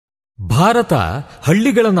ಭಾರತ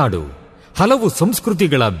ಹಳ್ಳಿಗಳ ನಾಡು, ಹಲವು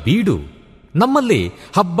ಸಂಸ್ಕೃತಿಗಳ ಬೀಡು. ನಮ್ಮಲ್ಲಿ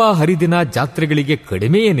ಹಬ್ಬ ಹರಿದಿನ ಜಾತ್ರೆಗಳಿಗೆ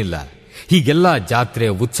ಕಡಿಮೆ ಏನಿಲ್ಲ. ಹೀಗೆಲ್ಲ ಜಾತ್ರೆ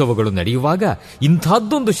ಉತ್ಸವಗಳು ನಡೆಯುವಾಗ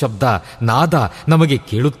ಇಂಥದ್ದೊಂದು ಶಬ್ದ ನಾದ ನಮಗೆ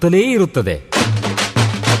ಕೇಳುತ್ತಲೇ ಇರುತ್ತದೆ.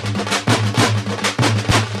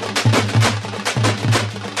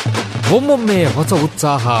 ಒಮ್ಮೊಮ್ಮೆ ಹೊಸ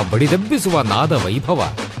ಉತ್ಸಾಹ ಬಡಿದೆಬ್ಬಿಸುವ ನಾದ ವೈಭವ.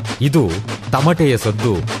 ಇದು ತಮಟೆಯ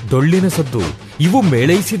ಸದ್ದು, ಡೊಳ್ಳಿನ ಸದ್ದು. ಇವು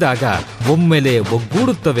ಮೇಳೈಸಿದಾಗ ಒಮ್ಮೆಲೆ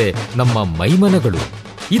ಒಗ್ಗೂಡುತ್ತವೆ ನಮ್ಮ ಮೈಮನಗಳು.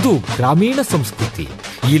 ಇದು ಗ್ರಾಮೀಣ ಸಂಸ್ಕೃತಿ.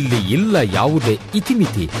 ಇಲ್ಲಿ ಇಲ್ಲ ಯಾವುದೇ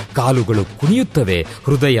ಇತಿಮಿತಿ. ಕಾಲುಗಳು ಕುಣಿಯುತ್ತವೆ,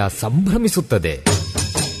 ಹೃದಯ ಸಂಭ್ರಮಿಸುತ್ತದೆ.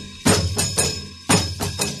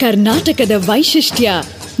 ಕರ್ನಾಟಕದ ವೈಶಿಷ್ಟ್ಯ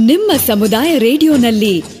ನಿಮ್ಮ ಸಮುದಾಯ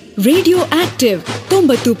ರೇಡಿಯೋನಲ್ಲಿ. Radio active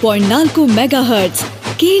 90.4 megahertz.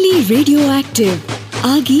 ಕೇಳಿ ರೇಡಿಯೋ ಆಕ್ಟಿವ್,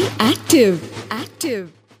 ಆಗಿ ಆಕ್ಟಿವ್ ಆಕ್ಟಿವ್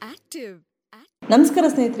ಆಕ್ಟಿವ್. ನಮಸ್ಕಾರ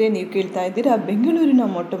ಸ್ನೇಹಿತರೆ, ನೀವು ಕೇಳ್ತಾ ಇದ್ದೀರಾ ಬೆಂಗಳೂರಿನ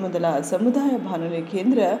ಮೊಟ್ಟ ಮೊದಲ ಸಮುದಾಯ ಬಾನುಲಿ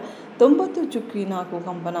ಕೇಂದ್ರ 90.4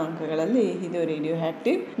 ಕಂಪನಾಂಕಗಳಲ್ಲಿ. ಇದು ರೇಡಿಯೋ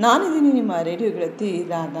ಆಕ್ಟಿವ್. ನಾನಿದ್ದೀನಿ ನಿಮ್ಮ ರೇಡಿಯೋ ಗೆಳತಿ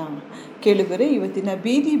ರಾಧಾ. ಕೇಳುಗರೆ, ಇವತ್ತಿನ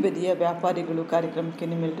ಬೀದಿ ಬದಿಯ ವ್ಯಾಪಾರಿಗಳು ಕಾರ್ಯಕ್ರಮಕ್ಕೆ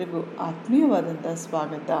ನಿಮ್ಮೆಲ್ಲರಿಗೂ ಆತ್ಮೀಯವಾದಂಥ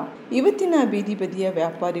ಸ್ವಾಗತ. ಇವತ್ತಿನ ಬೀದಿ ಬದಿಯ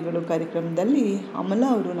ವ್ಯಾಪಾರಿಗಳು ಕಾರ್ಯಕ್ರಮದಲ್ಲಿ ಅಮಲಾ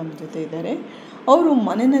ಅವರು ನಮ್ಮ ಜೊತೆ ಇದ್ದಾರೆ. ಅವರು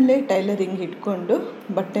ಮನೆಯಲ್ಲೇ ಟೈಲರಿಂಗ್ ಇಟ್ಕೊಂಡು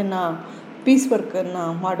ಬಟ್ಟೆನ ಪೀಸ್ ವರ್ಕನ್ನು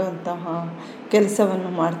ಮಾಡುವಂತಹ ಕೆಲಸವನ್ನು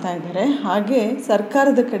ಮಾಡ್ತಾ ಇದ್ದಾರೆ. ಹಾಗೆ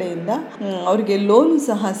ಸರ್ಕಾರದ ಕಡೆಯಿಂದ ಅವರಿಗೆ ಲೋನು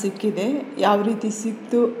ಸಹ ಸಿಕ್ಕಿದೆ. ಯಾವ ರೀತಿ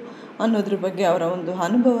ಸಿಕ್ತು ಅನ್ನೋದ್ರ ಬಗ್ಗೆ ಅವರ ಒಂದು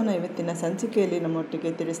ಅನುಭವನ ಇವತ್ತಿನ ಸಂಚಿಕೆಯಲ್ಲಿ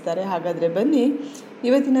ನಮ್ಮೊಟ್ಟಿಗೆ ತಿಳಿಸ್ತಾರೆ. ಹಾಗಾದರೆ ಬನ್ನಿ,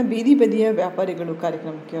 ಇವತ್ತಿನ ಬೀದಿ ಬದಿಯ ವ್ಯಾಪಾರಿಗಳು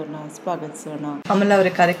ಕಾರ್ಯಕ್ರಮಕ್ಕೆ ಅವ್ರನ್ನ ಸ್ವಾಗತಿಸೋಣ. ಅಮಲಾ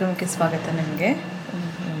ಅವರ ಕಾರ್ಯಕ್ರಮಕ್ಕೆ ಸ್ವಾಗತ. ನಿಮಗೆ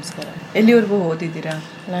ನಮಸ್ಕಾರ. ಎಲ್ಲಿವರೆಗೂ ಓದಿದ್ದೀರಾ?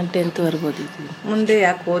 ನಾನು 10th ಓದಿದ್ದೀನಿ. ಮುಂದೆ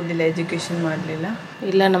ಯಾಕೆ ಓದಲಿಲ್ಲ, ಎಜುಕೇಷನ್ ಮಾಡಲಿಲ್ಲ?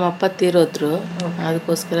 ಇಲ್ಲ, ನಮ್ಮ ಅಪ್ಪ ತೀರೋದ್ರು,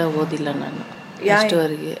 ಅದಕ್ಕೋಸ್ಕರ ಓದಿಲ್ಲ. ನಾನು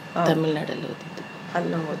ಅಷ್ಟುವರೆಗೆ ತಮಿಳ್ನಾಡಲ್ಲಿ ಓದಿದ್ದು.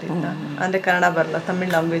 ಅಲ್ಲ ಓದಿದ್ದ ಅಂದರೆ ಕನ್ನಡ ಬರಲ್ಲ,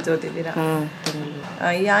 ತಮಿಳ್ ಲ್ಯಾಂಗ್ವೇಜ್ ಓದಿದ್ದೀರಾ? ತಮಿಳು.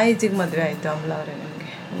 ಯಾವ ಏಜಿಗೆ ಮದುವೆ ಆಯಿತು ಅಮಲಾ ಅವರೇ ನಿಮಗೆ?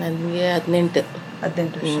 ನನಗೆ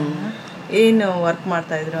 18 ವರ್ಷ. ಏನು ವರ್ಕ್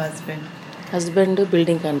ಮಾಡ್ತಾಯಿದ್ರು ಹಸ್ಬೆಂಡು?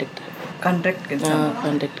 ಬಿಲ್ಡಿಂಗ್ ಕಾಂಟ್ರಾಕ್ಟ್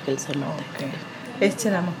ಕೆಲಸ ಮಾಡ್ತಾರೆ. ಎಷ್ಟು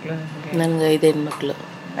ಜನ ಮಕ್ಕಳು ನಿಮಗೆ? ನನಗೆ 5 ಹೆಣ್ಮಕ್ಳು.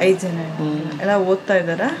 5 ಜನ. ಎಲ್ಲ ಓದ್ತಾ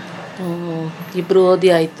ಇದ್ದಾರಾ? ಇಬ್ಬರು ಓದಿ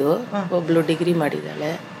ಆಯಿತು. ಒಬ್ಳು ಡಿಗ್ರಿ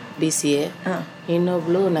ಮಾಡಿದ್ದಾಳೆ, BCA.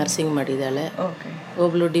 ಇನ್ನೊಬ್ಳು ನರ್ಸಿಂಗ್ ಮಾಡಿದ್ದಾಳೆ.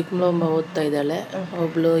 ಒಬ್ಳು ಡಿಪ್ಲೊಮಾ ಓದ್ತಾ ಇದ್ದಾಳೆ.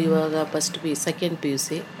 ಒಬ್ಳು ಇವಾಗ ಫಸ್ಟ್ ಸೆಕೆಂಡ್ PUC.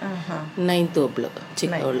 9th ಒಬ್ಳು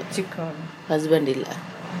ಚಿಕ್ಕವಳು. ಹಸ್ಬೆಂಡ್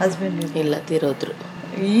ಇಲ್ಲ, ತೀರೋದ್ರು.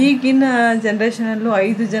 ಈಗಿನ ಜನರೇಷನಲ್ಲೂ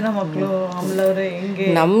 5 ಜನ ಮಕ್ಕಳು ಅಮಲವ್ರೆ, ಹೆಂಗೆ?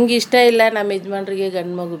 ನಮ್ಗೆ ಇಷ್ಟ ಇಲ್ಲ, ನಮ್ಮ ಯಜಮಾನ್ರಿಗೆ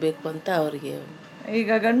ಗಂಡು ಮಗು ಬೇಕು ಅಂತ. ಅವ್ರಿಗೆ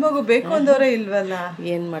ಈಗ ಗಂಡು ಮಗು ಬೇಕು ಅಂದವರೇ ಇಲ್ವಲ್ಲ,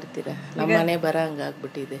 ಏನ್ ಮಾಡ್ತೀರಾ? ನಮ್ಮ ಮನೆ ಬರ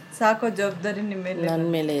ಹಂಗಾಗ್ಬಿಟ್ಟಿದೆ. ಸಾಕೋ ಜವಾಬ್ದಾರಿ ನನ್ನ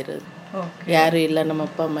ಮೇಲೆ ಇರೋದು. ಯಾರು ಇಲ್ಲ, ನಮ್ಮ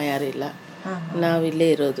ಅಪ್ಪ ಅಮ್ಮ ಯಾರು ಇಲ್ಲ, ನಾವಿಲ್ಲೇ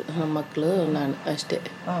ಇರೋದು, ನಮ್ಮ ಮಕ್ಕಳು ನಾನು ಅಷ್ಟೇ.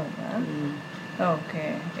 ಓಕೆ.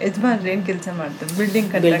 ಯಜಮಾನ್ರು ಏನು ಕೆಲಸ ಮಾಡ್ತಾರೆ? ಬಿಲ್ಡಿಂಗ್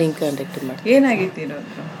ಕಾಂಟ್ರಾಕ್ಟರ್ ಮಾಡ್ತಾರೆ. ಏನಾಗಿತ್ತು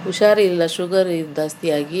ಇರೋದು? ಹುಷಾರಿಲ್ಲ, ಶುಗರ್ ಜಾಸ್ತಿ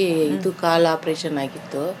ಆಗಿ ಇದು ಕಾಲು ಆಪ್ರೇಷನ್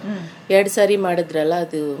ಆಗಿತ್ತು. 2 ಸಾರಿ ಮಾಡಿದ್ರಲ್ಲ,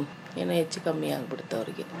 ಅದು ಏನೋ ಹೆಚ್ಚು ಕಮ್ಮಿ ಆಗ್ಬಿಡುತ್ತೆ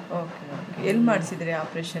ಅವ್ರಿಗೆ. ಎಲ್ಲಿ ಮಾಡಿಸಿದ್ರಿ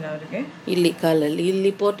ಆಪ್ರೇಷನ್ ಅವ್ರಿಗೆ? ಇಲ್ಲಿ ಕಾಲಲ್ಲಿ,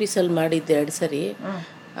 ಇಲ್ಲಿ ಪೋರ್ಟಿಸಲ್ಲಿ ಮಾಡಿದ್ದೆ 2 ಸರಿ.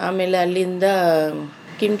 ಆಮೇಲೆ ಅಲ್ಲಿಂದ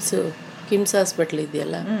ಕಿಮ್ಸ್ ಹಾಸ್ಪಿಟ್ಲ್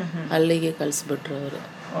ಇದೆಯಲ್ಲ, ಅಲ್ಲಿಗೆ ಕಳಿಸ್ಬಿಟ್ರು ಅವರು.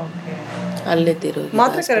 ಅಲ್ಲೇ ತಿರುಗಿ.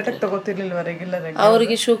 ಮಾತ್ರೆ ಕರೆಕ್ಟಾಗಿ ತಗೋತಿರ್ಲಿಲ್ವಾ ರೆಗ್ಯುಲರ್ ಆಗಿ?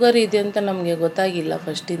 ಅವ್ರಿಗೆ ಶುಗರ್ ಇದೆ ಅಂತ ನಮಗೆ ಗೊತ್ತಾಗಿಲ್ಲ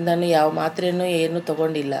ಫಸ್ಟಿಂದಾನು. ಯಾವ ಮಾತ್ರೆನೂ ಏನು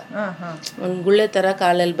ತಗೊಂಡಿಲ್ಲ. ಒಂದು ಗುಳ್ಳೆ ಥರ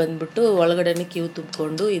ಕಾಲಲ್ಲಿ ಬಂದ್ಬಿಟ್ಟು ಒಳಗಡೆನೆ ಕಿವು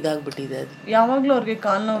ತುಂಬಿಕೊಂಡು ಇದಾಗ್ಬಿಟ್ಟಿದೆ. ಅದು ಯಾವಾಗಲೂ ಅವ್ರಿಗೆ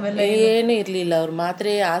ಕಾಲು ನೋವೆಲ್ಲ ಏನೂ ಇರಲಿಲ್ಲ. ಅವ್ರ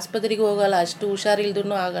ಮಾತ್ರೆ ಆಸ್ಪತ್ರೆಗೆ ಹೋಗಲ್ಲ, ಅಷ್ಟು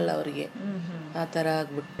ಹುಷಾರಿಲ್ದೂ ಆಗಲ್ಲ ಅವ್ರಿಗೆ. ಆ ಥರ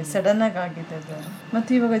ಆಗ್ಬಿಟ್ಟು ಸಡನ್ ಆಗಿ ಆಗಿದೆ ಅದು.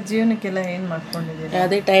 ಮತ್ತೆ ಇವಾಗ ಜೀವನಕ್ಕೆಲ್ಲ ಏನು ಮಾಡ್ಕೊಂಡಿದ್ದೀರಿ?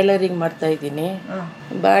 ಅದೇ ಟೈಲರಿಂಗ್ ಮಾಡ್ತಾ ಇದ್ದೀನಿ.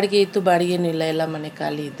 ಬಾಡಿಗೆ ಇತ್ತು, ಬಾಡಿಗೆನೂ ಇಲ್ಲ, ಎಲ್ಲ ಮನೆ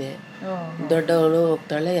ಖಾಲಿ ಇದೆ. ದೊಡ್ಡವಳು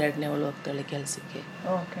ಹೋಗ್ತಾಳೆ, 2ನೇವಳು ಹೋಗ್ತಾಳೆ ಕೆಲಸಕ್ಕೆ.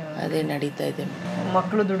 ಅದೇ ನಡೀತಾ ಇದೆ.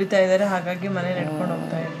 ಮಕ್ಕಳು ದುಡಿತಾ ಇದ್ದಾರೆ, ಹಾಗಾಗಿ ಮನೆ ನಡ್ಕೊಂಡು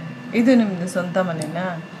ಹೋಗ್ತಾ ಇದೆ. ಇದು ನಿಮ್ದು ಸ್ವಂತ ಮನೆನಾ?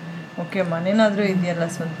 ಓಕೆ. ಮನೇನಾದ್ರೂ ಇದೆಯಲ್ಲ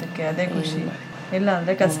ಸ್ವಂತಕ್ಕೆ, ಅದೇ ಖುಷಿ. ಇಲ್ಲ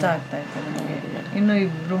ಅಂದ್ರೆ ಕಷ್ಟ ಆಗ್ತಾ ಇತ್ತು ನಿಮಗೆ. ಇನ್ನು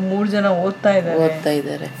 3 ಜನ ಓದ್ತಾ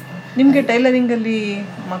ಇದ್ದಾರೆ. ನಿಮಗೆ ಟೈಲರಿಂಗಲ್ಲಿ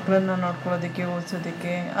ಮಕ್ಕಳನ್ನ ನೋಡ್ಕೊಳ್ಳೋದಕ್ಕೆ,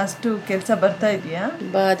 ಓದಿಸೋದಕ್ಕೆ ಅಷ್ಟು ಕೆಲಸ ಬರ್ತಾ ಇದೆಯಾ?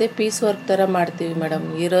 ಅದೇ ಪೀಸ್ ವರ್ಕ್ ಥರ ಮಾಡ್ತೀವಿ ಮೇಡಮ್.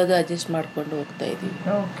 ಇರೋದು ಅಡ್ಜಸ್ಟ್ ಮಾಡ್ಕೊಂಡು ಹೋಗ್ತಾ ಇದ್ದೀವಿ.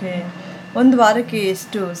 ಓಕೆ. ಒಂದು ವಾರಕ್ಕೆ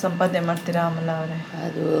ಎಷ್ಟು ಸಂಪಾದನೆ ಮಾಡ್ತೀರಾ ಅಮಲಾ ಅವರೇ?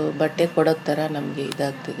 ಅದು ಬಟ್ಟೆ ಕೊಡೋ ಥರ ನಮಗೆ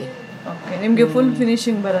ಇದಾಗ್ತದೆ. ಓಕೆ. ನಿಮಗೆ ಫುಲ್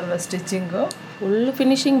ಫಿನಿಶಿಂಗ್ ಬರಲ್ವಾ ಸ್ಟಿಚಿಂಗು? ಫುಲ್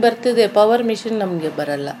ಫಿನಿಶಿಂಗ್ ಬರ್ತದೆ. ಪವರ್ ಮಿಷಿನ್ ನಮಗೆ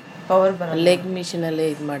ಬರಲ್ಲ. ಬರಲ್ಲ. ಲೆಗ್ ಮಿಷಿನಲ್ಲೇ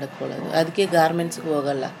ಇದು ಮಾಡ್ಕೊಳ್ಳೋದು. ಅದಕ್ಕೆ ಗಾರ್ಮೆಂಟ್ಸ್ಗೆ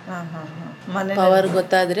ಹೋಗಲ್ಲ. ಪವರ್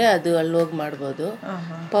ಗೊತ್ತಾದರೆ ಅದು ಅಲ್ಲಿ ಹೋಗಿ ಮಾಡ್ಬೋದು.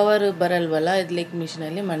 ಪವರ್ ಬರಲ್ವಲ್ಲ, ಇದು ಲೆಗ್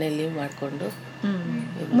ಮಿಷಿನಲ್ಲಿ ಮನೆಯಲ್ಲಿ ಮಾಡಿಕೊಂಡು.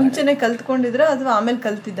 ಮುಂಚೆನೆ ಕಲ್ತ್ಕೊಂಡಿದ್ರೆ ಅದು ಆಮೇಲೆ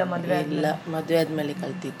ಕಲ್ತಿದ್ದ? ಮದುವೆ ಇಲ್ಲ, ಮದುವೆ ಆದ್ಮೇಲೆ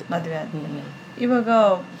ಕಲ್ತಿದ್ದು. ಮದುವೆ ಆದ್ಮೇಲೆ. ಇವಾಗ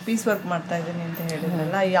ಪೀಸ್ ವರ್ಕ್ ಮಾಡ್ತಾ ಇದ್ದೀನಿ ಅಂತ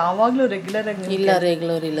ಹೇಳಿದ್ರಲ್ಲ, ಯಾವಾಗಲೂ ರೆಗ್ಯುಲರ್ ಆಗಿ? ಇಲ್ಲ,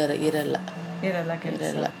 ರೆಗ್ಯುಲರ್ ಇರಲ್ಲ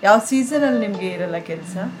ಕೆಲಸ. ಯಾವ ಸೀಸನ್ ಅಲ್ಲಿ ನಿಮ್ಗೆ ಇರಲ್ಲ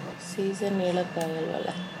ಕೆಲಸ? ಸೀಸನ್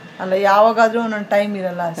ಹೇಳಕ್ಕಾಗಲ್ವಲ್ಲ. ಅಲ್ಲ, ಯಾವಾಗಾದ್ರೂ ಒಂದೊಂದು ಟೈಮ್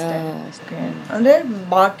ಇರಲ್ಲ ಅಷ್ಟೇ. ಅಂದ್ರೆ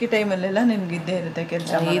ಬಾಕಿ ಟೈಮಲ್ಲೆಲ್ಲ ನಿಮ್ಗೆ ಇದ್ದೇ ಇರುತ್ತೆ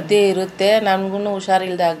ಕೆಲಸ? ಇದ್ದೇ ಇರುತ್ತೆ. ನನ್ಗೂ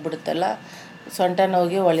ಹುಷಾರಿಲ್ದೆ ಆಗ್ಬಿಡುತ್ತಲ್ಲ, ಸೊಂಟ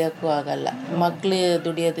ನೋವಿಗೆ ಹೊಲಿಯೋಕ್ಕೂ ಆಗಲ್ಲ. ಮಕ್ಳು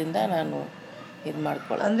ದುಡಿಯೋದ್ರಿಂದ ನಾನು ಇದು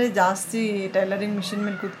ಮಾಡ್ಕೊಳ್ಳೋದು. ಅಂದ್ರೆ ಜಾಸ್ತಿ ಟೈಲರಿಂಗ್ ಮಿಷಿನ್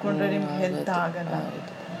ಮೇಲೆ ಕೂತ್ಕೊಂಡ್ರೆ ನಿಮ್ಗೆ ಹೆಲ್ತ್ ಆಗಲ್ಲ.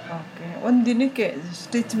 ಓಕೆ. ಒಂದು ದಿನಕ್ಕೆ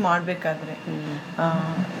ಸ್ಟಿಚ್ ಮಾಡಬೇಕಾದ್ರೆ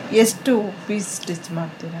ಎಷ್ಟು ಪೀಸ್ ಸ್ಟಿಚ್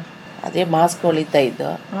ಮಾಡ್ತೀರಾ? ಅದೇ ಮಾಸ್ಕ್ ಹೊಲಿತಾ ಇದ್ದು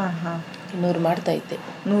ಹಾಂ ಹಾಂ 200 ಮಾಡ್ತಾ ಇದ್ದೆ.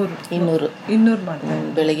 200 ಮಾಡ್ತೀವಿ.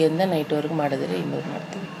 ಬೆಳಗ್ಗೆಯಿಂದ ನೈಟ್ವರೆಗೂ ಮಾಡಿದ್ರೆ 200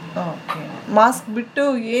 ಮಾಡ್ತೀವಿ. ಓಕೆ. ಮಾಸ್ಕ್ ಬಿಟ್ಟು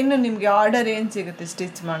ಏನು ನಿಮಗೆ ಆರ್ಡರ್ ಏನು ಸಿಗುತ್ತೆ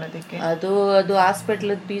ಸ್ಟಿಚ್ ಮಾಡೋದಕ್ಕೆ? ಅದು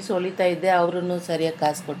ಹಾಸ್ಪಿಟ್ಲದ ಪೀಸ್ ಹೊಲಿತಾ ಇದ್ದೆ, ಅವ್ರೂ ಸರಿಯಾಗಿ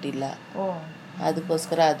ಕಾಸು ಕೊಟ್ಟಿಲ್ಲ.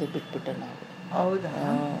 ಅದಕ್ಕೋಸ್ಕರ ಅದು ಬಿಟ್ಬಿಟ್ಟು ನಾವು. ಹೌದಾ?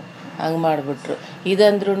 ಹಂಗೆ ಮಾಡಿಬಿಟ್ರು.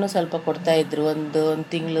 ಇದಂದ್ರೂ ಸ್ವಲ್ಪ ಕೊಡ್ತಾಯಿದ್ರು, ಒಂದು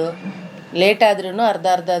ತಿಂಗಳು ಲೇಟ್ ಆದ್ರೂ ಅರ್ಧ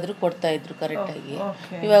ಆದ್ರೂ ಕೊಡ್ತಾಯಿದ್ರು ಕರೆಕ್ಟಾಗಿ.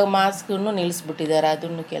 ಇವಾಗ ಮಾಸ್ಕೂ ನಿಲ್ಲಿಸ್ಬಿಟ್ಟಿದ್ದಾರೆ,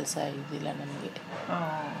 ಅದನ್ನು ಕೆಲಸ ಇದ್ದಿಲ್ಲ ನಮಗೆ.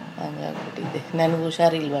 ಹಂಗಾಗ್ಬಿಟ್ಟಿದೆ. ನನಗೆ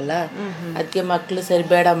ಹುಷಾರಿಲ್ವಲ್ಲ, ಅದಕ್ಕೆ ಮಕ್ಕಳು ಸರಿ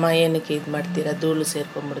ಬೇಡಮ್ಮ ಏನಕ್ಕೆ ಇದು ಮಾಡ್ತೀರಾ, ಧೂಳು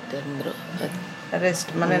ಸೇರ್ಕೊಂಡ್ಬಿಡುತ್ತೆ ಅಂದರು.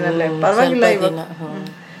 ರೆಸ್ಟ್ ಮನೆಯಲ್ಲೇ ಪರವಾಗಿಲ್ಲ.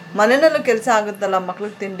 ಮನೆಯಲ್ಲೂ ಕೆಲಸ ಆಗುತ್ತಲ್ಲ,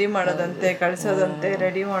 ಮಕ್ಳಿಗೆ ತಿಂಡಿ ಮಾಡೋದಂತೆ, ಕಳಿಸೋದಂತೆ,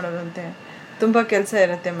 ರೆಡಿ ಮಾಡೋದಂತೆ, ತುಂಬ ಕೆಲಸ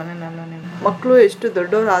ಇರುತ್ತೆ ಮನೆಯಲ್ಲೂ. ನೀವು ಮಕ್ಕಳು ಎಷ್ಟು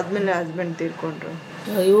ದೊಡ್ಡವ್ರು ಆದಮೇಲೆ ಹಸ್ಬೆಂಡ್ ತೀರ್ಕೊಂಡ್ರು?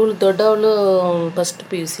 ಇವಳು ದೊಡ್ಡವಳು ಫಸ್ಟ್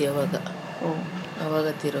PUC ಅವಾಗ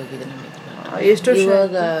ತೀರೋಗಿದೆ ನಮಗೆ. ಎಷ್ಟು?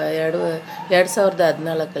 ಇವಾಗ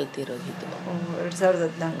 2014 ತೀರೋಗಿದ್ದು.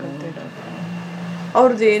 2014 ತೀರೋದು.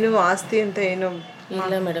 ಅವ್ರದ್ದು ಏನು ಆಸ್ತಿ ಅಂತ ಏನು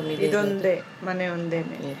ಇಲ್ಲ ಮೇಡಮ್, ಇದೊಂದೇ ಮನೆ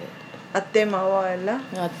ಒಂದೇನೆ? ಅತ್ತೆ ಮಾವ ಎಲ್ಲ?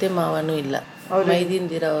 ಅತ್ತೆ ಮಾವನೂ ಇಲ್ಲ.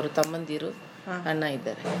 ಮೈದಿಂದಿರ ಅವರು ತಮ್ಮಂದಿರು ಅಣ್ಣ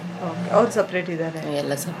ಇದ್ದಾರೆ. ಅವ್ರು ಸಪ್ರೇಟ್ ಇದ್ದಾರೆ?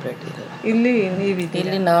 ಎಲ್ಲ ಸಪ್ರೇಟ್ ಇರೋದು. ಇಲ್ಲಿ ನೀವಿದ್ದೀರಿ?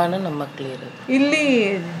 ಇಲ್ಲಿ ನಾನು ನಮ್ಮ ಮಕ್ಕಳು ಇರೋದು. ಇಲ್ಲಿ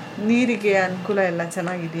ನೀರಿಗೆ ಅನುಕೂಲ ಎಲ್ಲ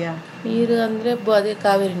ಚೆನ್ನಾಗಿದೆಯಾ? ನೀರು ಅಂದರೆ ಅದೇ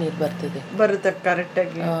ಕಾವೇರಿ ನೀರು ಬರುತ್ತೆ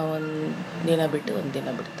ಕರೆಕ್ಟಾಗಿ? ಒಂದು ದಿನ ಬಿಟ್ಟು ಒಂದು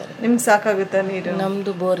ದಿನ ಬಿಡ್ತಾರೆ. ನಿಮ್ಗೆ ಸಾಕಾಗುತ್ತಾ ನೀರು?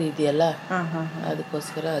 ನಮ್ಮದು ಬೋರ್ ಇದೆಯಲ್ಲ,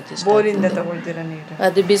 ಅದಕ್ಕೋಸ್ಕರ ಅಡ್ಜಸ್ಟ್. ಬೋರಿಂದ ತಗೊಳ್ತೀರಾ ನೀರು?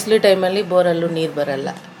 ಅದು ಬಿಸಿಲು ಟೈಮಲ್ಲಿ ಬೋರಲ್ಲೂ ನೀರು ಬರಲ್ಲ,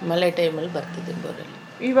 ಮಳೆ ಟೈಮಲ್ಲಿ ಬರ್ತಿದೆ ಬೋರಲ್ಲಿ.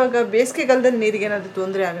 ಇವಾಗ ಬೇಸಿಗೆಗಾಲದಲ್ಲಿ ನೀರಿಗೆ ಏನಾದರೂ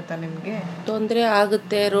ತೊಂದರೆ ಆಗುತ್ತಾ ನಿಮಗೆ? ತೊಂದರೆ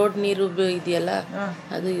ಆಗುತ್ತೆ. ರೋಡ್ ನೀರು ಇದೆಯಲ್ಲ,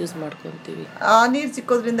 ಅದು ಯೂಸ್ ಮಾಡ್ಕೊತೀವಿ. ಆ ನೀರು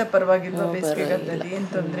ಸಿಕ್ಕೋದ್ರಿಂದ ಪರವಾಗಿಲ್ವಾ? ಬೇಸಿಗೆಗಾಲದಲ್ಲಿ ಏನು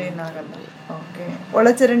ತೊಂದರೆ ಏನಾಗಲ್ಲ? ಓಕೆ.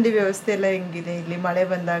 ಒಳಚರಂಡಿ ವ್ಯವಸ್ಥೆ ಎಲ್ಲ ಹೆಂಗಿದೆ ಇಲ್ಲಿ? ಮಳೆ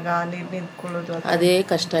ಬಂದಾಗ ನೀರು ನಿಂತ್ಕೊಳ್ಳೋದು ಅದೇ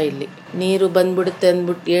ಕಷ್ಟ. ಇಲ್ಲಿ ನೀರು ಬಂದ್ಬಿಡುತ್ತೆ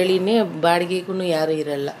ಅಂದ್ಬಿಟ್ಟು ಹೇಳಿನೇ ಬಾಡಿಗೆಗೂ ಯಾರು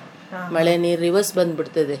ಇರಲ್ಲ. ಮಳೆ ನೀರು ರಿವರ್ಸ್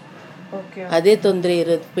ಬಂದ್ಬಿಡ್ತದೆ, ಅದೇ ತೊಂದರೆ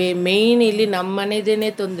ಇರೋದು ಮೇಯ್ನ್. ಇಲ್ಲಿ ನಮ್ಮ ಮನೆದೇನೆ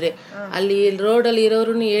ತೊಂದರೆ. ಅಲ್ಲಿ ರೋಡಲ್ಲಿ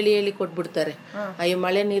ಇರೋರು ಹೇಳಿ ಕೊಟ್ಬಿಡ್ತಾರೆ, ಅಯ್ಯೋ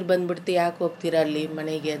ಮಳೆ ನೀರು ಬಂದ್ಬಿಡ್ತು, ಯಾಕೆ ಹೋಗ್ತೀರಾ ಅಲ್ಲಿ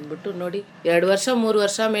ಮನೆಗೆ ಅಂದ್ಬಿಟ್ಟು. ನೋಡಿ 2 ವರ್ಷ 3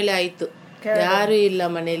 ವರ್ಷ ಮೇಲೆ ಆಯ್ತು, ಯಾರು ಇಲ್ಲ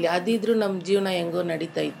ಮನೆಯಲ್ಲಿ. ಅದಿದ್ರು ನಮ್ಮ ಜೀವನ ಹೆಂಗೋ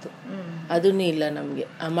ನಡೀತಾ ಇತ್ತು. ಅದೂ ಇಲ್ಲ ನಮ್ಗೆ.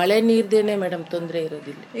 ಆ ಮಳೆ ನೀರ್ದೇನೆ ಮೇಡಮ್ ತೊಂದರೆ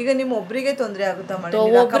ಇರೋದಿಲ್ಲ. ಈಗ ನಿಮ್ಮ ಒಬ್ರಿಗೆ ತೊಂದರೆ ಆಗುತ್ತಾ?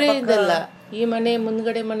 ಒಬ್ಬರೇ ಇದಲ್ಲ, ಈ ಮನೆ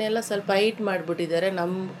ಮುಂದ್ಗಡೆ ಮನೆ ಎಲ್ಲ ಸ್ವಲ್ಪ ಹೈಟ್ ಮಾಡ್ಬಿಟ್ಟಿದ್ದಾರೆ.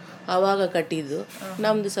 ಆವಾಗ ಕಟ್ಟಿದ್ದು,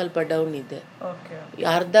 ನಮ್ದು ಸ್ವಲ್ಪ ಡೌನ್ ಇದೆ.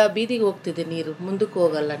 ಅರ್ಧ ಬೀದಿಗೆ ಹೋಗ್ತಿದೆ ನೀರು, ಮುಂದಕ್ಕೆ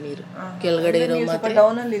ಹೋಗಲ್ಲ ನೀರು. ಕೆಳಗಡೆ ಇರೋ ಮಾತ್ರ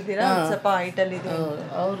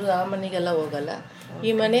ಅವರು ಆ ಮನೆಗೆಲ್ಲ ಹೋಗಲ್ಲ.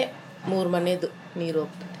 ಈ ಮನೆ 3 ಮನೆದು ನೀರು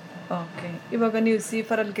ಹೋಗ್ತದೆ. ಓಕೆ. ಇವಾಗ ನೀವು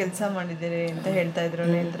ಸೀಫರಲ್ಲಿ ಕೆಲಸ ಮಾಡಿದ್ದೀರಿ ಅಂತ ಹೇಳ್ತಾ ಇದ್ರು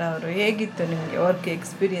ನೇತ್ರ ಅವರು. ಹೇಗಿತ್ತು ನಿಮಗೆ ವರ್ಕ್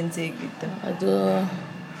ಎಕ್ಸ್ಪೀರಿಯನ್ಸ್? ಹೇಗಿತ್ತು ಅದು?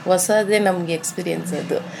 ಹೊಸದೇ ನಮಗೆ ಎಕ್ಸ್ಪೀರಿಯನ್ಸ್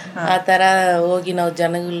ಅದು. ಆ ಥರ ಹೋಗಿ ನಾವು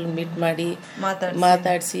ಜನಗಳು ಮೀಟ್ ಮಾಡಿ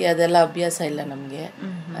ಮಾತಾಡಿಸಿ ಅದೆಲ್ಲ ಅಭ್ಯಾಸ ಇಲ್ಲ ನಮಗೆ.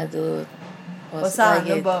 ಅದು ಹೊಸ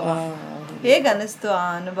ಅನುಭವ. ಹೇಗೆ ಅನ್ನಿಸ್ತು ಆ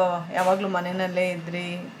ಅನುಭವ? ಯಾವಾಗಲೂ ಮನೆಯಲ್ಲೇ ಇದ್ರಿ,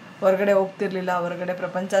 ಹೊರಗಡೆ ಹೋಗ್ತಿರ್ಲಿಲ್ಲ, ಹೊರಗಡೆ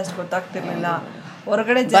ಪ್ರಪಂಚ ಅಷ್ಟು ಗೊತ್ತಾಗ್ತಿರ್ಲಿಲ್ಲ,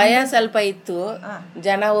 ಹೊರಗಡೆ ಭಯ ಸ್ವಲ್ಪ ಇತ್ತು.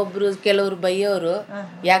 ಜನ ಒಬ್ರು ಕೆಲವ್ರು ಬೈಯೋರು,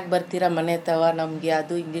 ಯಾಕೆ ಬರ್ತೀರಾ ಮನೆ ತವ, ನಮ್ಗೆ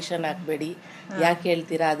ಅದು ಇಂಜೆಕ್ಷನ್ ಹಾಕ್ಬೇಡಿ, ಯಾಕೆ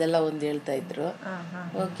ಹೇಳ್ತೀರಾ, ಅದೆಲ್ಲ ಒಂದು ಹೇಳ್ತಾ ಇದ್ರು.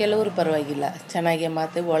 ಕೆಲವರು ಪರವಾಗಿಲ್ಲ, ಚೆನ್ನಾಗೆ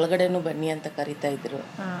ಮಾತು, ಒಳಗಡೆನೂ ಬನ್ನಿ ಅಂತ ಕರಿತಾ ಇದ್ರು.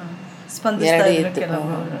 ಎರಡು ಇತ್ತು.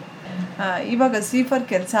 ಇವಾಗ ಸೀಫರ್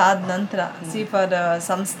ಕೆಲಸ ಆದ ನಂತರ ಸೀಫರ್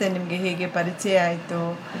ಸಂಸ್ಥೆ ನಿಮಗೆ ಹೇಗೆ ಪರಿಚಯ ಆಯಿತು?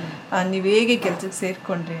 ನೀವು ಹೇಗೆ ಕೆಲಸಕ್ಕೆ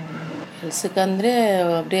ಸೇರ್ಕೊಂಡ್ರಿ? ಕೆಲ್ಸಕ್ಕಂದ್ರೆ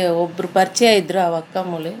ಒಬ್ರು ಪರಿಚಯ ಇದ್ರು, ಆ ಅಕ್ಕ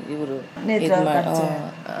ಮೂಲೆ ಇವರು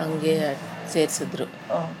ಹಂಗೆ ಸೇರಿಸಿದ್ರು.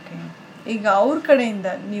 ಓಕೆ. ಈಗ ಅವ್ರ ಕಡೆಯಿಂದ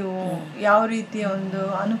ನೀವು ಯಾವ ರೀತಿಯ ಒಂದು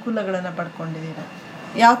ಅನುಕೂಲಗಳನ್ನು ಪಡ್ಕೊಂಡಿದ್ದೀರಾ?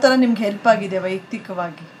 ಯಾವ ಥರ ನಿಮ್ಗೆ ಹೆಲ್ಪ್ ಆಗಿದೆ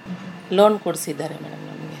ವೈಯಕ್ತಿಕವಾಗಿ? ಲೋನ್ ಕೊಡಿಸಿದ್ದಾರೆ ಮೇಡಮ್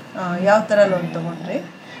ನಮಗೆ. ಯಾವ ಥರ ಲೋನ್ ತೊಗೊಂಡ್ರಿ?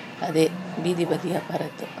 ಅದೇ ಬೀದಿ ಬದಿ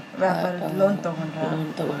ವ್ಯಾಪಾರದ್ದು ಲೋನ್ ತೊಗೊಂಡ್ರ? ಲೋನ್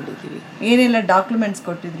ತೊಗೊಂಡಿದ್ದೀವಿ. ಏನೆಲ್ಲ ಡಾಕ್ಯುಮೆಂಟ್ಸ್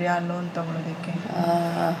ಕೊಟ್ಟಿದ್ರಿ ಆ ಲೋನ್ ತೊಗೊಳೋದಕ್ಕೆ?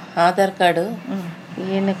 ಆಧಾರ್ ಕಾರ್ಡು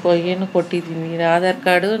ಏನು ಕೊಟ್ಟಿದ್ದೀನಿ. ಆಧಾರ್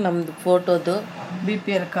ಕಾರ್ಡು, ನಮ್ಮದು ಫೋಟೋದು,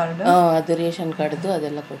 BPL ಕಾರ್ಡು, ಅದು ರೇಷನ್ ಕಾರ್ಡ್ದು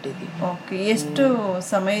ಅದೆಲ್ಲ ಕೊಟ್ಟಿದ್ದೀವಿ. ಓಕೆ. ಎಷ್ಟು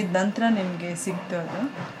ಸಮಯದ ನಂತರ ನಿಮಗೆ ಸಿಕ್ತು ಅದು?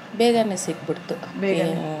 ಬೇಗನೆ ಸಿಕ್ಬಿಡ್ತು.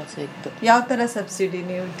 ಬೇಗನೆ ಸಿಕ್ತು. ಯಾವ ಥರ ಸಬ್ಸಿಡಿ?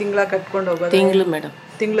 ನೀವು ತಿಂಗಳ ಕಟ್ಕೊಂಡು ಹೋಗೋದು? ತಿಂಗಳು ಮೇಡಮ್,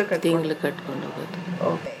 ತಿಂಗಳು ಕಟ್ಕೊಂಡು ಹೋಗೋದು.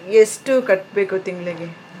 ಓಕೆ. ಎಷ್ಟು ಕಟ್ಟಬೇಕು ತಿಂಗಳಿಗೆ?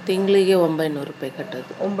 ತಿಂಗಳಿಗೆ 900 ರೂಪಾಯಿ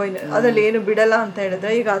ಕಟ್ಟೋದು. 900. ಅದ್ರಲ್ಲಿ ಏನು ಬಿಡಲ್ಲ ಅಂತ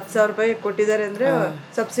ಹೇಳಿದ್ರೆ, ಈಗ 10,000 ರೂಪಾಯಿ ಕೊಟ್ಟಿದ್ದಾರೆ ಅಂದರೆ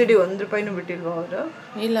ಸಬ್ಸಿಡಿ 1 ರೂಪಾಯಿನೂ ಬಿಟ್ಟಿಲ್ವಾ ಅವರು?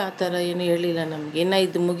 ಇಲ್ಲ, ಆ ಥರ ಏನು ಹೇಳಿಲ್ಲ ನಮಗೆ. ಇನ್ನು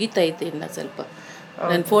ಇದು ಮುಗಿತೈತೆ, ಇನ್ನು ಸ್ವಲ್ಪ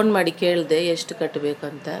ನಾನು ಫೋನ್ ಮಾಡಿ ಕೇಳಿದೆ ಎಷ್ಟು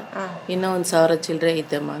ಕಟ್ಟಬೇಕಂತ. ಇನ್ನೂ 1,000 ಚಿಲ್ಲರೆ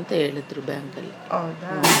ಐತಮ್ಮ ಅಂತ ಹೇಳಿದ್ರು ಬ್ಯಾಂಕಲ್ಲಿ.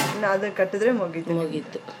 ಹೌದಾ, ಅದು ಕಟ್ಟಿದ್ರೆ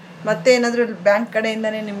ಮುಗೀತು. ಮತ್ತೆ ಏನಾದರೂ ಬ್ಯಾಂಕ್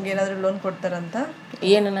ಕಡೆಯಿಂದಾನೇ ನಿಮ್ಗೆ ಏನಾದರೂ ಲೋನ್ ಕೊಡ್ತಾರಂತ?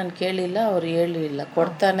 ಏನು ನಾನು ಕೇಳಿಲ್ಲ, ಅವ್ರು ಹೇಳಿಲ್ಲ.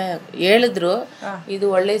 ಕೊಡ್ತಾನೆ ಹೇಳಿದ್ರು, ಇದು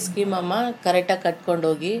ಒಳ್ಳೆ ಸ್ಕೀಮ್ ಅಮ್ಮ, ಕರೆಕ್ಟಾಗಿ ಕಟ್ಕೊಂಡು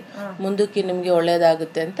ಹೋಗಿ ಮುಂದಕ್ಕೆ ನಿಮಗೆ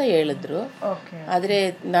ಒಳ್ಳೇದಾಗುತ್ತೆ ಅಂತ ಹೇಳಿದ್ರು. ಆದರೆ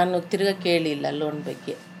ನಾನು ತಿರ್ಗಾ ಕೇಳಿಲ್ಲ ಲೋನ್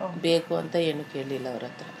ಬಗ್ಗೆ, ಬೇಕು ಅಂತ ಏನು ಕೇಳಿಲ್ಲ ಅವ್ರ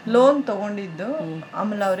ಹತ್ರ. ಲೋನ್ ತಗೊಂಡಿದ್ದು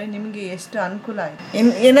ಆಮೇಲೆ ಅವರೇ ನಿಮ್ಗೆ ಎಷ್ಟು ಅನುಕೂಲ ಆಯ್ತು?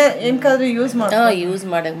 ಏನಕ್ಕಾದ್ರೂ ಯೂಸ್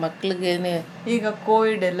ಮಾಡಕ್ ಮಕ್ಳಿಗೇನೆ. ಈಗ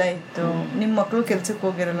ಕೋವಿಡ್ ಎಲ್ಲ ಇತ್ತು, ನಿಮ್ಮ ಮಕ್ಕಳು ಕೆಲ್ಸಕ್ಕೆ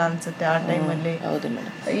ಹೋಗಿರಲ್ಲ ಅನ್ಸುತ್ತೆ ಆ ಟೈಮಲ್ಲಿ. ಹೌದು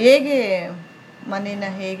ಮೇಡಮ್. ಹೇಗೆ ಮನೇನ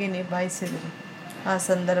ಹೇಗೆ ನಿಭಾಯಿಸಿದ್ರಿ ಆ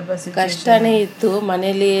ಸಂದರ್ಭ? ಕಷ್ಟನೇ ಇತ್ತು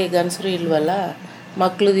ಮನೇಲಿ, ಗಂಡಸರು ಇಲ್ವಲ್ಲ,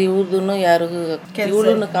 ಮಕ್ಳದು ಇವ್ರದ್ದು ಯಾರಿಗೂ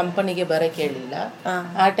ಇವಳು ಕಂಪನಿಗೆ ಬರಕ್ಕೆ ಹೇಳಿಲ್ಲ.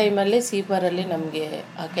 ಆ ಟೈಮಲ್ಲಿ ಸೀಪರಲ್ಲಿ ನಮಗೆ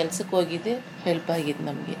ಆ ಕೆಲ್ಸಕ್ಕೆ ಹೋಗಿದ್ದೆ, ಹೆಲ್ಪ್ ಆಗಿದ್ದು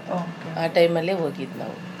ನಮಗೆ. ಆ ಟೈಮಲ್ಲೇ ಹೋಗಿದ್ದು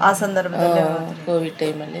ನಾವು, ಆ ಸಂದರ್ಭದಲ್ಲಿ ಕೋವಿಡ್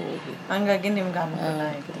ಟೈಮಲ್ಲೇ ಹೋಗಿದ್ದು. ಹಂಗಾಗಿ ನಿಮ್ಗೆ ಅನುಕೂಲ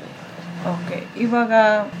ಆಯ್ತು. ಓಕೆ,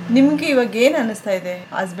 ಇವಾಗ ಏನು ಅನಿಸ್ತಾ ಇದೆ?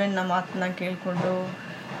 ಹಸ್ಬೆಂಡ್ನ ಮಾತನ್ನ ಕೇಳಿಕೊಂಡು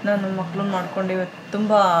ನಾನು ಮಕ್ಕಳನ್ನ ಮಾಡ್ಕೊಂಡು ಇವತ್ತು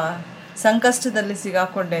ತುಂಬ ಸಂಕಷ್ಟದಲ್ಲಿ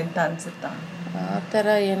ಸಿಗಾಕೊಂಡೆ ಅಂತ ಅನ್ಸುತ್ತಾ? ಆ ಥರ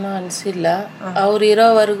ಏನೂ ಅನಿಸಿಲ್ಲ. ಅವ್ರು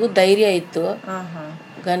ಇರೋವರೆಗೂ ಧೈರ್ಯ ಇತ್ತು.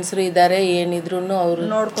 ಗಂಡಸರು ಇದ್ದಾರೆ, ಏನಿದ್ರು ಅವರು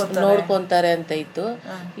ನೋಡ್ಕೊತಾರೆ ಅಂತ ಇತ್ತು.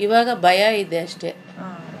 ಇವಾಗ ಭಯ ಇದೆ ಅಷ್ಟೇ.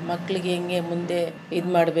 ಮಕ್ಳಿಗೆ ಹೆಂಗೆ ಮುಂದೆ ಇದು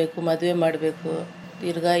ಮಾಡಬೇಕು, ಮದುವೆ ಮಾಡಬೇಕು,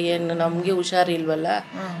 ತಿರ್ಗಾ ಏನು ನಮಗೆ ಹುಷಾರಿಲ್ವಲ್ಲ,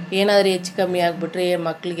 ಏನಾದರೂ ಹೆಚ್ಚು ಕಮ್ಮಿ ಆಗ್ಬಿಟ್ರೆ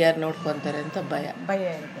ಮಕ್ಳಿಗೆ ಯಾರು ನೋಡ್ಕೊತಾರೆ ಅಂತ ಭಯ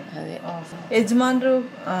ಇದೆ. ಅದೇ ಯಜಮಾನ್ರು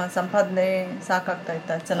ಸಂಪಾದನೆ ಸಾಕಾಗ್ತಾ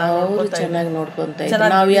ಇತ್ತ? ಅವರು ಚೆನ್ನಾಗಿ ನೋಡ್ಕೊಂತ ಇದ್ರು.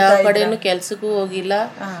 ನಾವು ಯಾವ ಕಡೆನೂ ಕೆಲ್ಸಕ್ಕೂ ಹೋಗಿಲ್ಲ,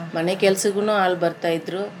 ಮನೆ ಕೆಲ್ಸಕ್ಕೂ ಆಳ್ ಬರ್ತಾ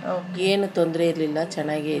ಇದ್ರು, ಏನು ತೊಂದರೆ ಇರ್ಲಿಲ್ಲ,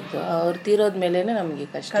 ಚೆನ್ನಾಗೇ ಇತ್ತು. ಅವ್ರು ತೀರೋದ್ಮೇಲೆನೆ ನಮ್ಗೆ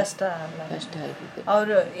ಕಷ್ಟ ಆಗಿತ್ತು.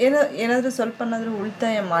 ಅವ್ರು ಏನಾದ್ರೂ ಸ್ವಲ್ಪನಾದ್ರೂ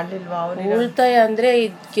ಉಳಿತಾಯ ಮಾಡ್ಲಿಲ್ವಾ? ಅವ್ರು ಉಳಿತಾಯ ಅಂದ್ರೆ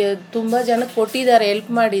ತುಂಬಾ ಜನ ಕೊಟ್ಟಿದ್ದಾರೆ,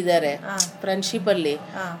 ಹೆಲ್ಪ್ ಮಾಡಿದ್ದಾರೆ ಫ್ರೆಂಡ್ಶಿಪ್ ಅಲ್ಲಿ.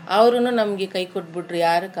 ಅವ್ರು ನಮ್ಗೆ ಕೈ ಕೊಟ್ಬಿಟ್ರು,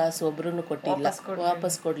 ಯಾರು ಕಾಸು ಒಬ್ರು ಕೊಟ್ಟಿಲ್ಲ,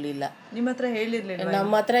 ವಾಪಸ್ ಕೊಡ್ಲಿಲ್ಲ. ನಿಮ್ಮ ಹತ್ರ ಹೇಳಿರ್ಲಿಲ್ಲ?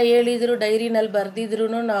 ನಮ್ಮ ಹತ್ರ ಹೇಳಿದ್ರು, ಡೈರಿನಲ್ಲಿ ಬರ್ದಿದ್ರು.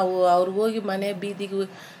 ನಾವು ಅವ್ರಿಗೆ ಹೋಗಿ ಮನೆ ಬೀದಿಗೆ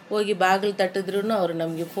ಹೋಗಿ ಬಾಗಿಲು ತಟ್ಟಿದ್ರು ಅವ್ರು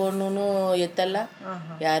ನಮ್ಗೆ ಫೋನು ಎತ್ತಲ್ಲ,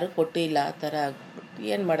 ಯಾರು ಕೊಟ್ಟಿಲ್ಲ. ಆ ಥರ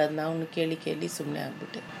ಏನ್ ಮಾಡೋದು, ನಾವು ಕೇಳಿ ಸುಮ್ಮನೆ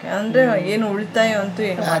ಆಗ್ಬಿಟ್ಟೆ. ಅಂದ್ರೆ ಏನು ಉಳಿತಾಯ ಅಂತೂ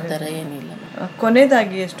ಆ ಥರ ಏನಿಲ್ಲ.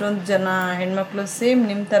 ಕೊನೆಯದಾಗಿ ಎಷ್ಟೊಂದು ಜನ ಹೆಣ್ಮಕ್ಳು ಸೇಮ್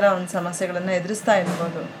ನಿಮ್ಮ ಥರ ಒಂದು ಸಮಸ್ಯೆಗಳನ್ನ ಎದುರಿಸ್ತಾ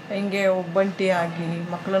ಇರ್ಬೋದು. ಹಿಂಗೆ ಒಬ್ಬಂಟಿ ಆಗಿ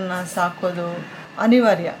ಮಕ್ಕಳನ್ನ ಸಾಕೋದು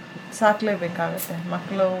ಅನಿವಾರ್ಯ, ಸಾಕ್ಲೇಬೇಕಾಗತ್ತೆ,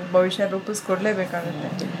 ಮಕ್ಕಳು ಭವಿಷ್ಯ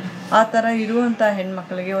ರೂಪಿಸ್ಕೊಡ್ಲೇಬೇಕಾಗತ್ತೆ. ಆ ಥರ ಇರುವಂಥ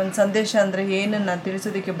ಹೆಣ್ಮಕ್ಳಿಗೆ ಒಂದು ಸಂದೇಶ ಅಂದರೆ ಏನನ್ನ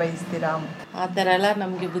ತಿಳಿಸೋದಕ್ಕೆ ಬಯಸ್ತೀರಾ? ಆ ಥರ ಎಲ್ಲ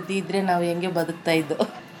ನಮಗೆ ಬುದ್ಧಿ ಇದ್ರೆ ನಾವು ಹೆಂಗೆ ಬದುಕ್ತಾ ಇದ್ದೋ,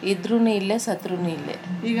 ಇದ್ರೂ ಇಲ್ಲೇ ಸತ್ರೂ ಇಲ್ಲೇ.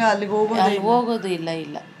 ಈಗ ಅಲ್ಲಿಗೆ ಹೋಗೋದು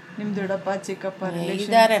ಇಲ್ಲ. ನಿಮ್ಮ ದೊಡ್ಡಪ್ಪ ಚಿಕ್ಕಪ್ಪ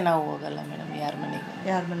ಇದ್ದಾರೆ, ನಾವು ಹೋಗಲ್ಲ ಮೇಡಮ್ ಯಾರ ಮನೆಗೆ.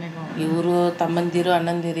 ಇವರು ತಮ್ಮಂದಿರು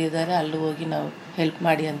ಅಣ್ಣಂದಿರು ಇದ್ದಾರೆ, ಅಲ್ಲಿ ಹೋಗಿ ನಾವು ಹೆಲ್ಪ್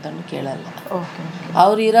ಮಾಡಿ ಅಂತಾನು ಕೇಳಲ್ಲ.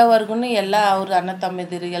 ಅವ್ರು ಇರೋವರೆಗೂ ಎಲ್ಲ ಅವ್ರ ಅಣ್ಣ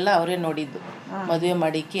ತಮ್ಮಂದಿರಿಗೆಲ್ಲ ಅವರೇ ನೋಡಿದ್ದು, ಮದುವೆ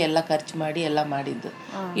ಮಾಡಿಕ್ಕಿ ಎಲ್ಲ ಖರ್ಚು ಮಾಡಿ ಎಲ್ಲ ಮಾಡಿದ್ದು.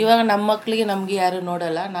 ಇವಾಗ ನಮ್ಮ ಮಕ್ಳಿಗೆ ನಮ್ಗೆ ಯಾರು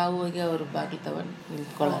ನೋಡಲ್ಲ, ನಾವು ಹೋಗಿ ಅವ್ರ ಬಾಗಿಲು ತಗೊಂಡು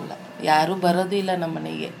ನಿಂತ್ಕೊಳ್ಳಲ್ಲ. ಯಾರು ಬರೋದು ಇಲ್ಲ ನಮ್ಮ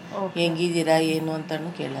ಮನೆಗೆ, ಹೆಂಗಿದ್ದೀರಾ ಏನು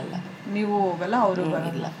ಅಂತಾನು ಕೇಳಲ್ಲ. ನೀವು ಹೋಗಲ್ಲ, ಅವರು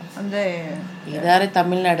ಇಲ್ಲ. ಅಂದ್ರೆ ಇದಾರೆ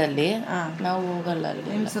ತಮಿಳ್ನಾಡಲ್ಲಿ, ನಾವು ಹೋಗಲ್ಲ.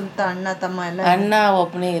 ನಿಮ್ಮ ಸ್ವಂತ ಅಣ್ಣ ತಮ್ಮ ಎಲ್ಲ? ಅಣ್ಣ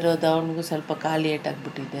ಒಬ್ಬನೇ ಇರೋದು, ಅವನಿಗೂ ಸ್ವಲ್ಪ ಕಾಲು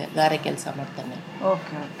ಏಟಾಗ್ಬಿಟ್ಟಿದೆ, ಗಾರೆ ಕೆಲಸ ಮಾಡ್ತಾನೆ.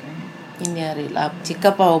 ಇನ್ಯಾರು ಇಲ್ಲ,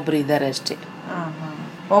 ಚಿಕ್ಕಪ್ಪ ಒಬ್ರು ಇದ್ದಾರೆ ಅಷ್ಟೇ.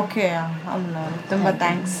 ಓಕೆ ಅಮ್ಮನ, ತುಂಬ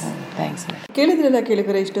ಥ್ಯಾಂಕ್ಸ್. ಕೇಳಿದ್ರೆಲ್ಲ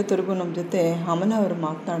ಕೇಳಿದರೆ ಇಷ್ಟೊತ್ತರೆಗೂ ನಮ್ಮ ಜೊತೆ ಅಮ್ಮನ ಅವರು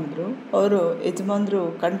ಮಾತನಾಡಿದ್ರು. ಅವರು ಯಜಮಾನ್ರು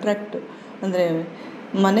ಕಾಂಟ್ರಾಕ್ಟ್ ಅಂದರೆ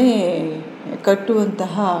ಮನೆ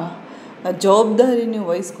ಕಟ್ಟುವಂತಹ ಜವಾಬ್ದಾರಿನ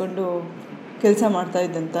ವಹಿಸ್ಕೊಂಡು ಕೆಲಸ ಮಾಡ್ತಾ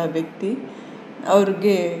ಇದ್ದಂಥ ವ್ಯಕ್ತಿ.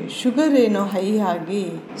 ಅವ್ರಿಗೆ ಶುಗರ್ ಏನೋ ಹೈ ಆಗಿ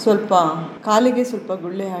ಸ್ವಲ್ಪ ಕಾಲಿಗೆ ಸ್ವಲ್ಪ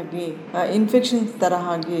ಗುಳ್ಳೆ ಆಗಿ ಇನ್ಫೆಕ್ಷನ್ಸ್ ಥರ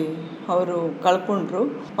ಆಗಿ ಅವರು ಕಳ್ಕೊಂಡ್ರು.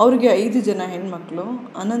 ಅವ್ರಿಗೆ 5 ಜನ ಹೆಣ್ಮಕ್ಳು.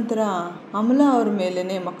 ಅನಂತರ ಅಮಲಾ ಅವ್ರ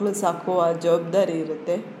ಮೇಲೇ ಮಕ್ಕಳು ಸಾಕುವ ಜವಾಬ್ದಾರಿ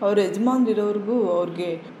ಇರುತ್ತೆ. ಅವ್ರ ಯಜಮಾನ್ರಿರೋರ್ಗೂ ಅವ್ರಿಗೆ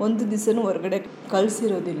ಒಂದು ದಿವಸನೂ ಹೊರಗಡೆ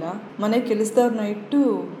ಕಳಿಸಿರೋದಿಲ್ಲ. ಮನೆ ಕೆಲಸದವ್ರನ್ನ ಇಟ್ಟು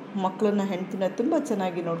ಮಕ್ಕಳನ್ನ ಹೆಂಡತಿನ ತುಂಬ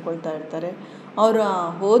ಚೆನ್ನಾಗಿ ನೋಡ್ಕೊಳ್ತಾ ಇರ್ತಾರೆ. ಅವರ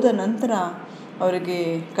ಹೋದ ನಂತರ ಅವರಿಗೆ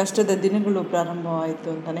ಕಷ್ಟದ ದಿನಗಳು ಪ್ರಾರಂಭವಾಯಿತು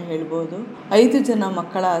ಅಂತಲೇ ಹೇಳ್ಬೋದು. 5 ಜನ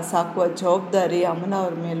ಮಕ್ಕಳ ಸಾಕುವ ಜವಾಬ್ದಾರಿ ಅಮಲಾ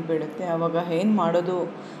ಅವ್ರ ಮೇಲೆ ಬೀಳುತ್ತೆ. ಆವಾಗ ಏನು ಮಾಡೋದು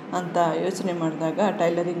ಅಂತ ಯೋಚನೆ ಮಾಡಿದಾಗ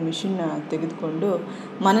ಟೈಲರಿಂಗ್ ಮಿಷಿನ್ನ ತೆಗೆದುಕೊಂಡು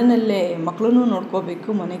ಮನೆಯಲ್ಲೇ ಮಕ್ಕಳನ್ನೂ ನೋಡ್ಕೋಬೇಕು,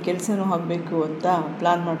 ಮನೆ ಕೆಲಸನೂ ಆಗಬೇಕು ಅಂತ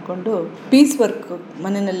ಪ್ಲಾನ್ ಮಾಡಿಕೊಂಡು ಪೀಸ್ ವರ್ಕ್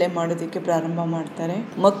ಮನೆಯಲ್ಲೇ ಮಾಡೋದಕ್ಕೆ ಪ್ರಾರಂಭ ಮಾಡ್ತಾರೆ.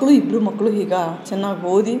 ಇಬ್ಬರು ಮಕ್ಕಳು ಈಗ ಚೆನ್ನಾಗಿ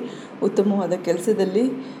ಓದಿ ಉತ್ತಮವಾದ ಕೆಲಸದಲ್ಲಿ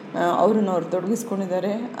ಅವರನ್ನು ಅವ್ರು ತೊಡಗಿಸ್ಕೊಂಡಿದ್ದಾರೆ.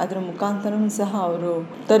 ಅದರ ಮುಖಾಂತರವೂ ಸಹ ಅವರು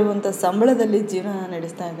ತರುವಂಥ ಸಂಬಳದಲ್ಲಿ ಜೀವನ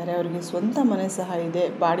ನಡೆಸ್ತಾ ಇದ್ದಾರೆ. ಅವರಿಗೆ ಸ್ವಂತ ಮನೆ ಸಹ ಇದೆ,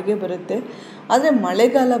 ಬಾಡಿಗೆ ಬರುತ್ತೆ. ಆದರೆ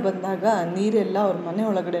ಮಳೆಗಾಲ ಬಂದಾಗ ನೀರೆಲ್ಲ ಅವ್ರ ಮನೆ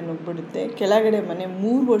ಒಳಗಡೆ ನುಗ್ಗಿಬಿಡುತ್ತೆ. ಕೆಳಗಡೆ ಮನೆ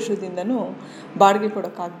 3 ವರ್ಷದಿಂದನೂ ಬಾಡಿಗೆ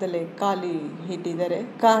ಕೊಡೋಕ್ಕಾಗ್ದಲೇ ಖಾಲಿ ಇಟ್ಟಿದ್ದಾರೆ.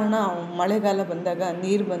 ಕಾರಣ ಮಳೆಗಾಲ ಬಂದಾಗ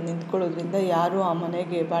ನೀರು ಬಂದು ನಿಂತ್ಕೊಳ್ಳೋದ್ರಿಂದ ಯಾರೂ ಆ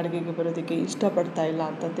ಮನೆಗೆ ಬಾಡಿಗೆಗೆ ಬರೋದಕ್ಕೆ ಇಷ್ಟಪಡ್ತಾ ಇಲ್ಲ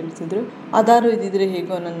ಅಂತ ತಿಳಿಸಿದ್ರು. ಅದಾರು ಇದ್ದಿದ್ರೆ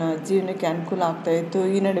ಹೇಗೋ ನನ್ನ ಜೀವನಕ್ಕೆ ಅನುಕೂಲ ಆಗ್ತಾ ಇತ್ತು.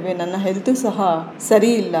 ಈ ನಡುವೆ ನನ್ನ ಹೆಲ್ತು ಸಹ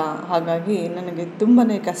ಸರಿ ಇಲ್ಲ, ಹಾಗಾಗಿ ನನಗೆ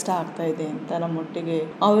ತುಂಬಾನೇ ಕಷ್ಟ ಆಗ್ತಾ ಇದೆ ಅಂತ ನಮ್ಮೊಟ್ಟಿಗೆ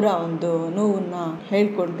ಅವರ ಒಂದು ನೋವನ್ನು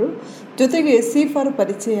ಹೇಳ್ಕೊಂಡ್ರು. ಜೊತೆಗೆ C4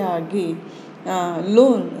 ಪರಿಚಯ ಆಗಿ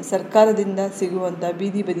ಲೋನ್ ಸರ್ಕಾರದಿಂದ ಸಿಗುವಂಥ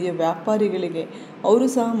ಬೀದಿ ಬದಿಯ ವ್ಯಾಪಾರಿಗಳಿಗೆ ಅವರು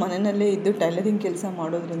ಸಹ ಮನೆಯಲ್ಲೇ ಇದ್ದು ಟೈಲರಿಂಗ್ ಕೆಲಸ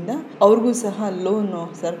ಮಾಡೋದ್ರಿಂದ ಅವ್ರಿಗೂ ಸಹ ಲೋನು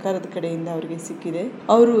ಸರ್ಕಾರದ ಕಡೆಯಿಂದ ಅವರಿಗೆ ಸಿಕ್ಕಿದೆ.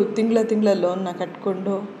 ಅವರು ತಿಂಗಳ ಲೋನ್ನ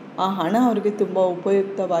ಕಟ್ಕೊಂಡು ಆ ಹಣ ಅವರಿಗೆ ತುಂಬ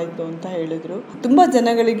ಉಪಯುಕ್ತವಾಯಿತು ಅಂತ ಹೇಳಿದ್ರು. ತುಂಬ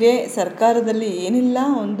ಜನಗಳಿಗೆ ಸರ್ಕಾರದಲ್ಲಿ ಏನೆಲ್ಲ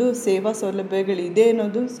ಒಂದು ಸೇವಾ ಸೌಲಭ್ಯಗಳಿದೆ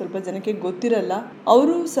ಅನ್ನೋದು ಸ್ವಲ್ಪ ಜನಕ್ಕೆ ಗೊತ್ತಿರಲ್ಲ.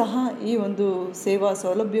 ಅವರು ಸಹ ಈ ಒಂದು ಸೇವಾ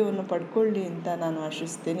ಸೌಲಭ್ಯವನ್ನು ಪಡ್ಕೊಳ್ಳಿ ಅಂತ ನಾನು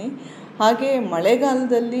ಆಶಿಸ್ತೀನಿ. ಹಾಗೆ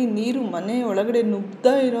ಮಳೆಗಾಲದಲ್ಲಿ ನೀರು ಮನೆ ಒಳಗಡೆ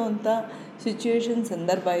ನುಗ್ತಾ ಇರೋವಂಥ ಸಿಚುವೇಶನ್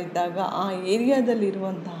ಸಂದರ್ಭ ಇದ್ದಾಗ ಆ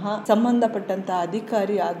ಏರಿಯಾದಲ್ಲಿರುವಂತಹ ಸಂಬಂಧಪಟ್ಟಂತಹ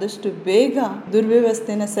ಅಧಿಕಾರಿ ಆದಷ್ಟು ಬೇಗ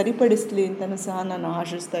ದುರ್ವ್ಯವಸ್ಥೆನ ಸರಿಪಡಿಸಲಿ ಅಂತಲೂ ಸಹ ನಾನು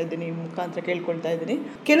ಆಶಿಸ್ತಾ ಇದ್ದೀನಿ, ಈ ಮುಖಾಂತರ ಕೇಳ್ಕೊಳ್ತಾ ಇದ್ದೀನಿ.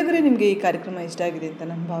 ಕೆಳಗಡೆ ನಿಮಗೆ ಈ ಕಾರ್ಯಕ್ರಮ ಇಷ್ಟ ಆಗಿದೆ ಅಂತ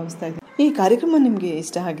ನಾನು ಭಾವಿಸ್ತಾ ಇದ್ದೀನಿ. ಈ ಕಾರ್ಯಕ್ರಮ ನಿಮಗೆ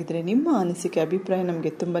ಇಷ್ಟ ಆಗಿದ್ರೆ ನಿಮ್ಮ ಅನಿಸಿಕೆ ಅಭಿಪ್ರಾಯ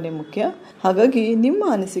ನಮಗೆ ತುಂಬಾ ಮುಖ್ಯ. ಹಾಗಾಗಿ ನಿಮ್ಮ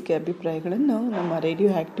ಅನಿಸಿಕೆ ಅಭಿಪ್ರಾಯಗಳನ್ನು ನಮ್ಮ ರೇಡಿಯೋ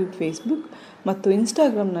ಆ್ಯಕ್ಟಿವ್ ಫೇಸ್ಬುಕ್ ಮತ್ತು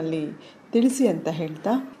ಇನ್ಸ್ಟಾಗ್ರಾಮ್ನಲ್ಲಿ ತಿಳಿಸಿ ಅಂತ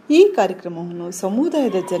ಹೇಳ್ತಾ, ಈ ಕಾರ್ಯಕ್ರಮವನ್ನು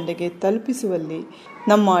ಸಮುದಾಯದ ಜನರಿಗೆ ತಲುಪಿಸುವಲ್ಲಿ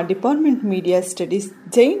ನಮ್ಮ department media studies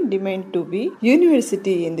Jain demand to B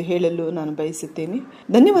university ಎಂದು ಹೇಳಲು ನಾನು ಬಯಸುತ್ತೇನೆ.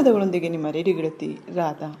 ಧನ್ಯವಾದಗಳೊಂದಿಗೆ ನಿಮ್ಮ ರೇಡಿಯೋ ಗೆಳತಿ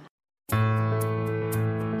ರಾಧಾ.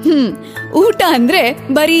 ಊಟ ಅಂದ್ರೆ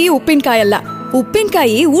ಬರೀ ಉಪ್ಪಿನಕಾಯಲ್ಲ,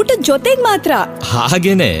 ಉಪ್ಪಿನಕಾಯಿ ಊಟದ ಜೊತೆಗೆ ಮಾತ್ರ.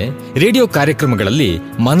 ಹಾಗೇನೆ ರೇಡಿಯೋ ಕಾರ್ಯಕ್ರಮಗಳಲ್ಲಿ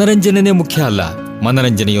ಮನರಂಜನೆ ಮುಖ್ಯ ಅಲ್ಲ,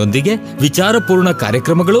 ಮನರಂಜನೆಯೊಂದಿಗೆ ವಿಚಾರಪೂರ್ಣ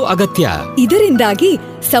ಕಾರ್ಯಕ್ರಮಗಳು ಅಗತ್ಯ. ಇದರಿಂದಾಗಿ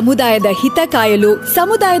ಸಮುದಾಯದ ಹಿತ ಕಾಯಲು,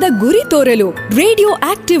 ಸಮುದಾಯದ ಗುರಿ ತೋರಲು ರೇಡಿಯೋ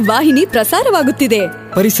ಆಕ್ಟಿವ್ ವಾಹಿನಿ ಪ್ರಸಾರವಾಗುತ್ತಿದೆ.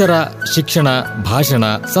 ಪರಿಸರ, ಶಿಕ್ಷಣ, ಭಾಷಣ,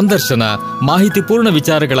 ಸಂದರ್ಶನ, ಮಾಹಿತಿಪೂರ್ಣ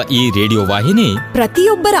ವಿಚಾರಗಳ ಈ ರೇಡಿಯೋ ವಾಹಿನಿ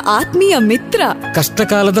ಪ್ರತಿಯೊಬ್ಬರ ಆತ್ಮೀಯ ಮಿತ್ರ,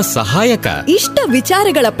 ಕಷ್ಟಕಾಲದ ಸಹಾಯಕ, ಇಷ್ಟ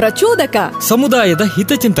ವಿಚಾರಗಳ ಪ್ರಚೋದಕ, ಸಮುದಾಯದ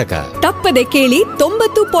ಹಿತಚಿಂತಕ. ತಪ್ಪದೆ ಕೇಳಿ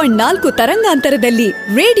 90.4 ತರಂಗಾಂತರದಲ್ಲಿ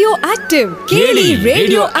ರೇಡಿಯೋ ಆಕ್ಟಿವ್. ಕೇಳಿ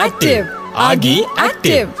ರೇಡಿಯೋ ಆಕ್ಟಿವ್, ಆಗಿ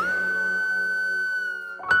ಆಕ್ಟಿವ್.